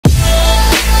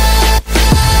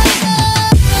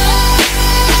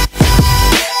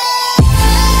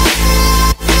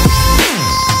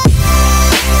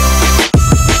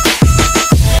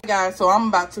so I'm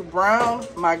about to brown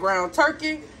my ground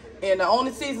turkey. And the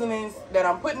only seasonings that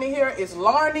I'm putting in here is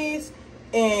Larney's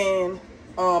and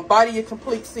Body of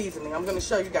Complete seasoning. I'm going to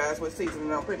show you guys what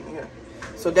seasoning I'm putting in here.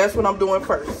 So that's what I'm doing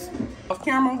first. Off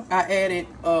camera, I added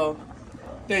a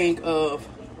thing of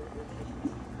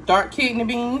dark kidney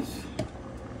beans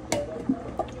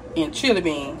and chili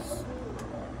beans.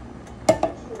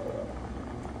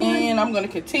 And I'm going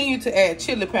to continue to add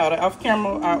chili powder. Off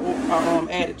camera, I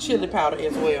added chili powder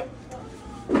as well.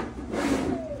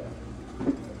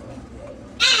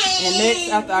 And next,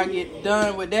 after I get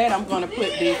done with that, I'm going to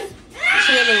put these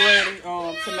chili ready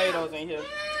tomatoes in here.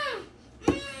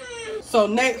 So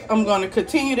next, I'm going to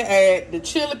continue to add the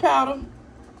chili powder.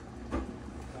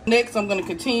 Next, I'm going to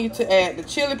continue to add the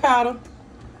chili powder.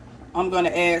 I'm going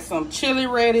to add some chili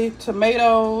ready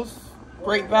tomatoes,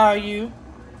 great value.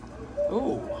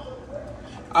 Ooh.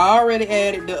 I already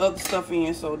added the other stuff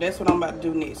in, so that's what I'm about to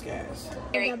do next, guys.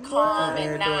 Very calm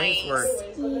and nice.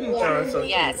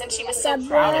 Yes, and she was so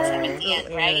proud of him in the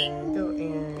end, right?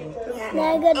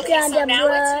 Okay, so now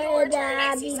it's your turn.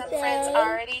 I see some friends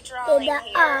already drawing here.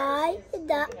 Draw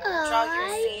your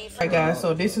favorite. Alright, guys,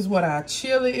 so this is what our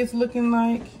chili is looking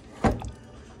like.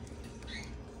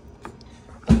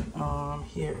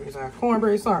 Here is our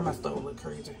cornbread. Sorry, my stove look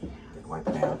crazy. Wipe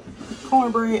it down.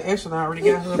 Cornbread. Actually, I already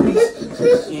got her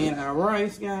piece. And our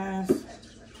rice, guys.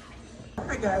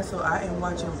 Alright, guys, so I am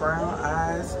watching Brown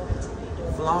Eyes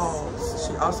Vlogs.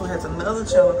 She also has another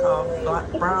channel called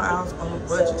Brown Eyes on the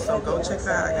Budget. So go check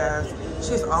her out, guys.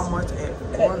 She's almost at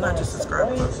 400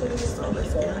 subscribers. So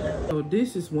let's get her. So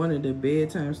this is one of the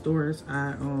bedtime stories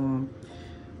I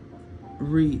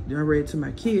read to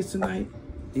my kids tonight.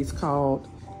 It's called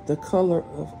The Color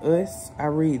of Us. I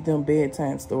read them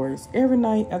bedtime stories every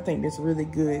night. I think that's really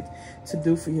good to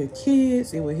do for your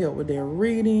kids. It will help with their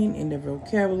reading and their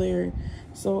vocabulary.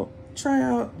 So try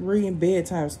out reading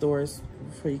bedtime stories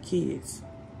for your kids.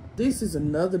 This is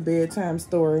another bedtime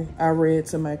story I read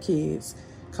to my kids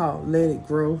called Let It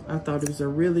Grow. I thought it was a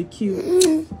really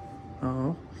cute,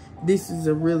 this is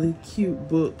a really cute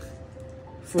book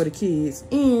for the kids,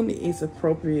 and it's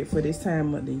appropriate for this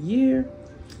time of the year.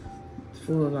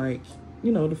 For like,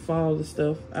 you know, the fall and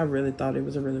stuff. I really thought it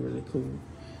was a really cool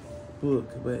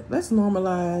book. But let's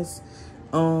normalize,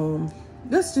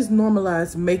 let's just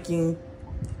normalize making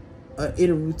it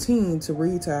a routine to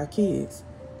read to our kids.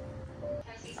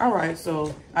 All right,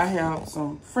 so I have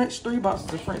some 3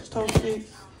 boxes of French toast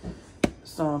sticks,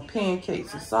 some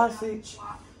pancakes and sausage.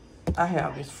 I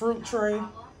have this fruit tray,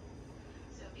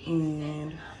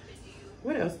 and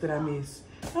what else did I miss?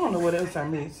 I don't know what else I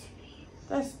missed.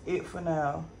 That's it for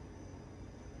now.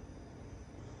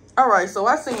 All right, so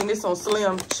I seen this on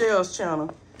Slim Shell's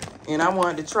channel, and I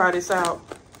wanted to try this out.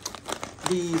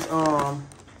 These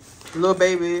Little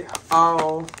Baby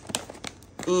all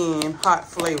in hot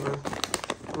flavor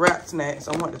wrap snacks.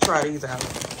 I want to try these out.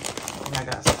 And I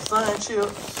got some Sun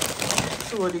Chips,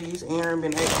 2 of these. Aaron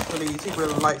been asking for these. He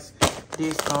really likes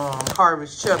this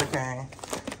Harvest Cheddar Cane.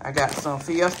 I got some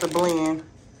Fiesta Blend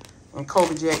and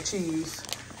Kobe Jack cheese.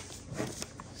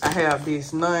 I have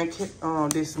this non-caffeine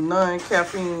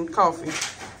coffee,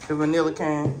 the vanilla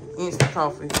cane, instant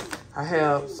coffee. I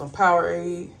have some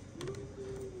Powerade,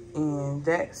 and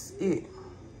that's it.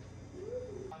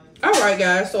 All right,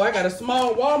 guys, so I got a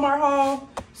small Walmart haul.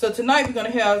 So tonight we're gonna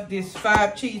have this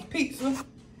 5-cheese pizza.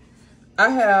 I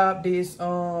have this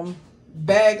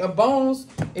bag of bones.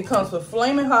 It comes with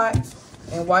flaming hot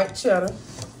and white cheddar.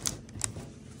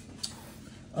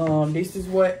 This is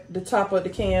what the top of the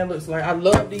can looks like. I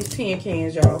love these tin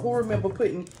cans, y'all. Who remember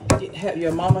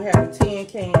your mama had 10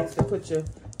 cans to put your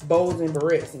bowls and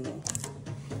barrettes in them?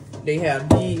 They have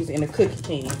these in a cookie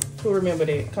can. Who remember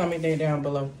that? Comment that down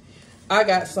below. I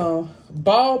got some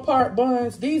ballpark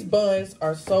buns. These buns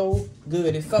are so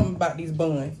good. It's something about these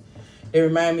buns. They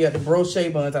remind me of the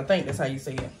brochet buns. I think that's how you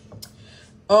say it.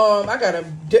 I got a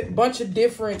bunch of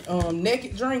different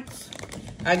naked drinks.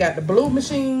 I got the blue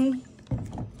machine.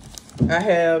 I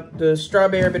have the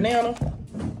strawberry banana.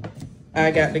 I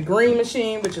got the green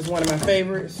machine, which is one of my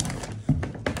favorites.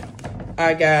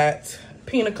 I got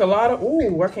pina colada.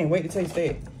 Ooh, I can't wait to taste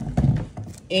that.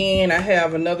 And I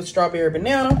have another strawberry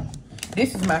banana.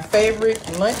 This is my favorite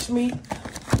lunch meat.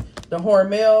 The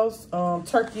Hormel's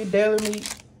turkey deli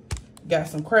meat. Got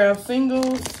some Kraft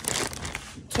singles,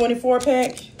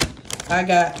 24-pack. I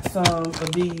got some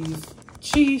of these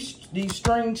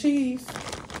string cheese.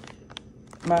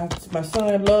 My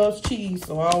son loves cheese,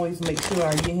 so I always make sure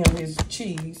I get him his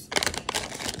cheese.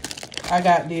 I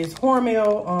got this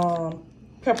Hormel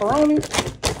pepperoni.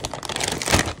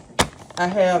 I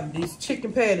have these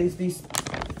chicken patties. They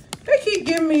keep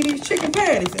keep giving me these chicken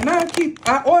patties, and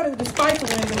I ordered the spicy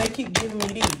ones, and they keep giving me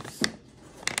these.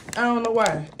 I don't know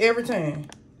why. Every time,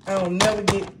 I don't never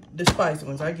get the spicy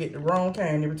ones. I get the wrong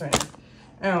kind every time.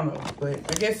 I don't know, but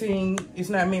I guess it's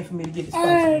not meant for me to get the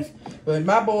spicy ones. But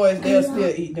my boys, they'll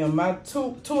still eat them. My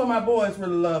two of my boys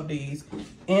really love these.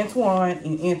 Antwan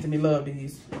and Anthony love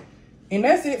these. And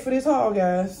that's it for this haul,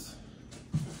 guys.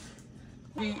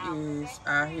 He is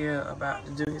out here about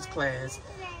to do his class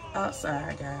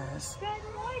outside, guys.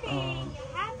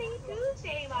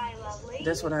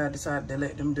 That's what I decided to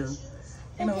let them do.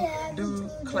 You know, do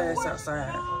class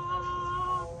outside.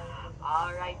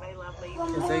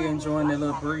 Because they enjoying their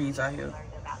little breeze out here.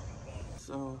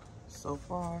 So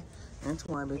far,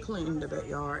 Antwan been cleaning the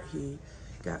backyard. He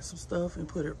got some stuff and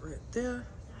put it right there.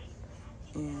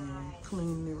 And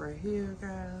cleaning it right here,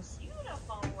 guys.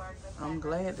 I'm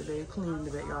glad that they cleaned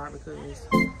the backyard because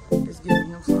it's giving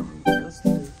him something else to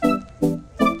do.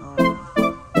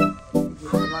 He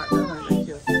gets a lot done right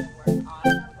here.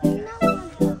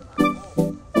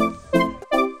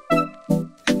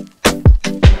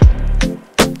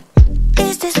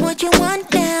 Is this what you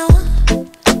want now?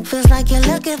 Feels like you're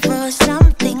looking for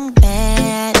something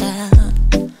better.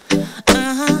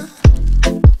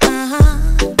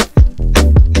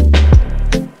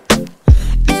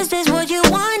 Is this what you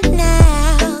want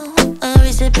now? Or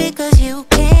is it because you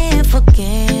can't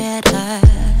forget her?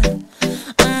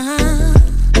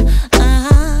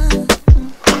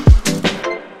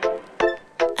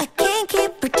 I can't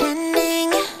keep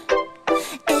pretending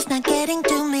it's not getting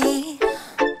to me.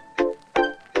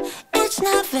 It's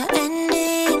never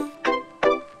ending.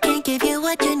 Can't give you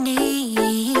what you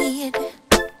need.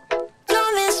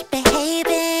 You're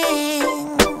misbehaving.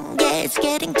 Yeah, it's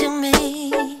getting to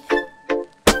me.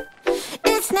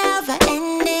 It's never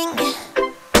ending.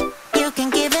 You can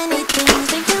give anything,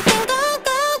 so you can go,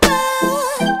 go, go.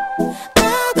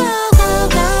 Go, go, go,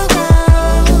 go, go.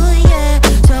 Yeah,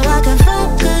 so I can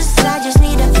focus. I just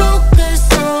need to focus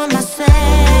on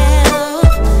myself.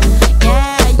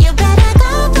 Yeah, you better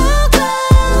go, go, go.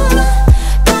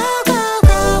 Go, go,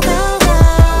 go, go, go.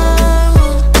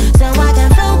 So I can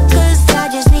focus. I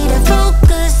just need to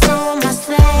focus on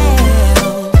myself.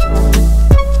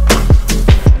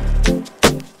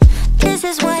 This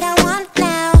is what I want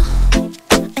now.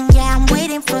 And yeah, I'm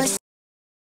waiting for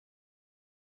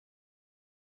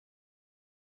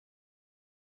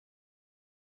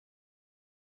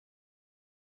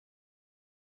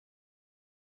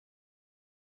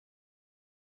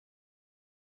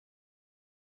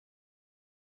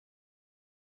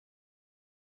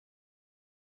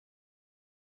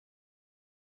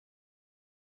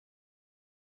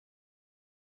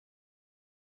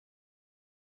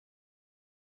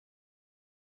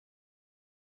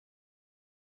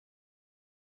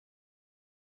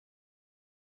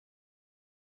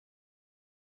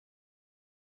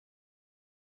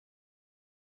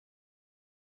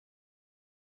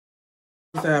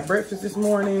This is our breakfast this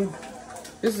morning.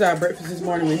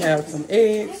 We have some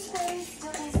eggs,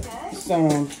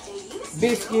 some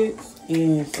biscuits,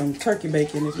 and some turkey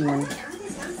bacon this morning.